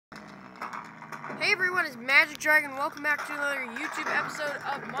Hey everyone, it's Magic Dragon. Welcome back to another YouTube episode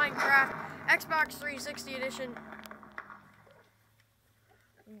of Minecraft Xbox 360 Edition.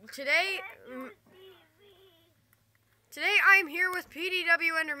 Today I'm here with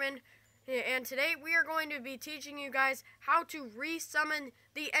PDW Enderman, and today we are going to be teaching you guys how to resummon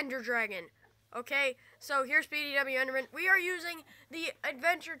the Ender Dragon. Okay, so here's PDW Enderman. We are using the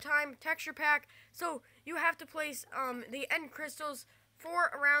Adventure Time texture pack, so you have to place the end crystals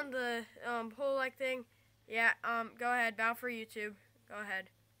 4 around the pole-like thing. Yeah, go ahead, bow for YouTube. Go ahead.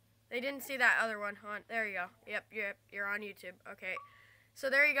 They didn't see that other one, huh? There you go. Yep, you're on YouTube. Okay. So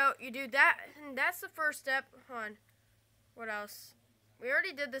there you go. You do that, and that's the first step. Hold on. What else? We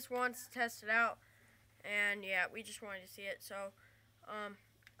already did this once, test it out. And yeah, we just wanted to see it. So,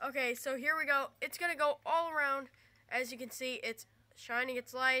 okay, so here we go. It's gonna go all around. As you can see, it's shining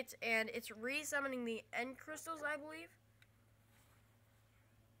its lights, and it's resummoning the end crystals, I believe.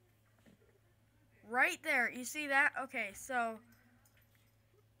 Right there, you see that? Okay, so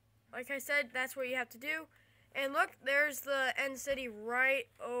like I said, that's what you have to do. And look, there's the end city right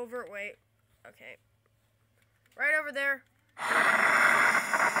over, wait, okay, right over there. Oh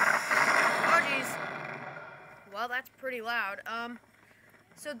jeez. Well, that's pretty loud.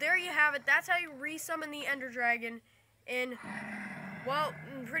 So there you have it. That's how you resummon the Ender Dragon in, well,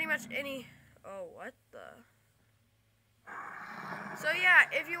 pretty much any, oh, what the? So yeah,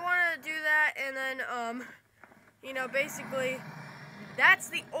 if you want to do that, and then, you know, basically, that's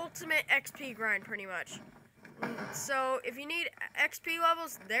the ultimate XP grind, pretty much. So if you need XP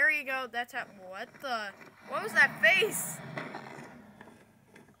levels, there you go. That's how, what was that face?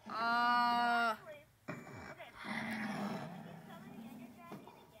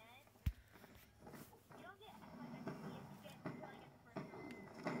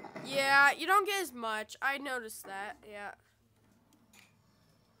 Yeah, you don't get as much. I noticed that, yeah.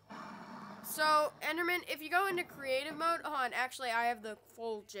 So, Enderman, if you go into creative mode, actually I have the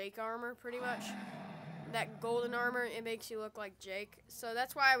full Jake armor, pretty much. That golden armor, it makes you look like Jake. So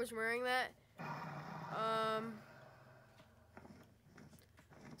that's why I was wearing that.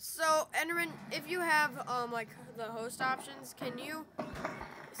 So, Enderman, if you have, like, the host options, can you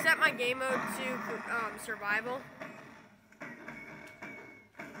set my game mode to, survival?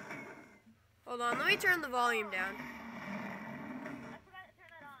 Hold on, let me turn the volume down.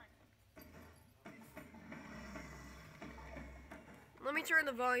 Let me turn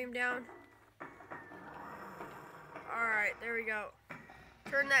the volume down. Alright, there we go.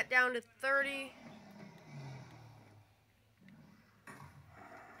 Turn that down to 30.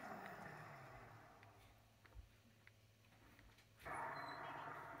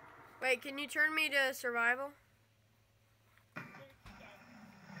 Wait, can you turn me to survival?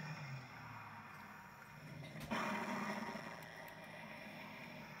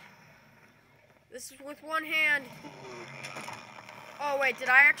 This is with one hand. Oh wait, did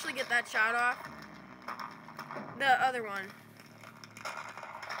I actually get that shot off? The other one.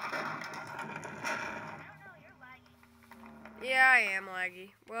 Yeah, I am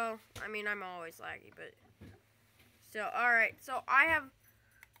laggy. Well, I mean, I'm always laggy, but still. Alright, so I have...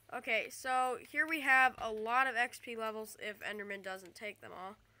 Okay, so here we have a lot of XP levels if Enderman doesn't take them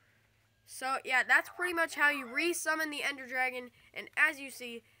all. So, yeah, that's pretty much how you resummon the Ender Dragon, and as you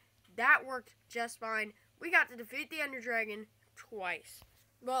see, that worked just fine. We got to defeat the Ender Dragon twice.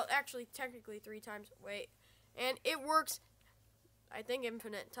 Well, actually, technically 3 times. Wait. And it works, I think,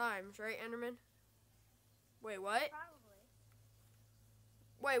 infinite times, right, Enderman? Wait, what? Probably.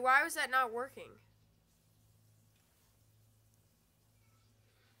 Wait, why was that not working?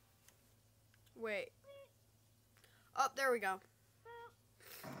 Wait. Oh, there we go.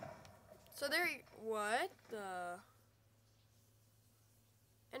 So there you... What the...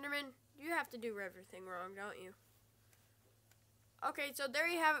 Enderman, you have to do everything wrong, don't you? Okay, so there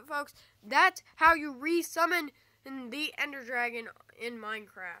you have it, folks. That's how you resummon the Ender Dragon in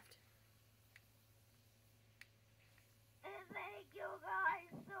Minecraft. And thank you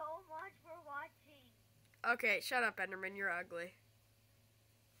guys so much for watching. Okay, shut up, Enderman. You're ugly.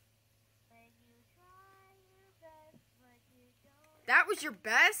 When you try your best, but you don't. That was your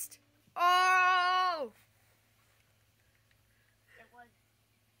best? Oh! It was.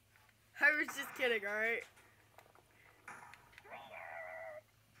 I was just kidding, alright?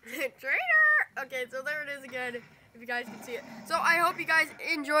 Traitor! Traitor! Okay, so there it is again, if you guys can see it. So I hope you guys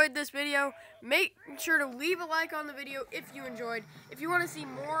enjoyed this video. Make sure to leave a like on the video if you enjoyed. If you want to see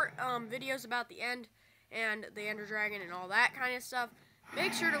more videos about the end and the Ender Dragon and all that kind of stuff,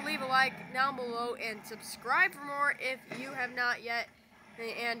 make sure to leave a like down below and subscribe for more if you have not yet.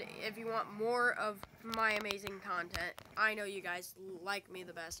 And if you want more of my amazing content, I know you guys like me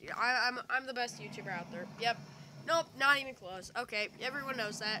the best. I'm the best YouTuber out there. Yep. Nope, not even close. Okay, everyone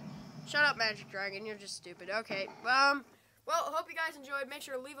knows that. Shut up, Magic Dragon. You're just stupid. Okay. Well, hope you guys enjoyed. Make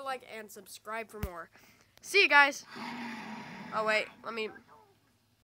sure to leave a like and subscribe for more. See you guys. Oh wait, let me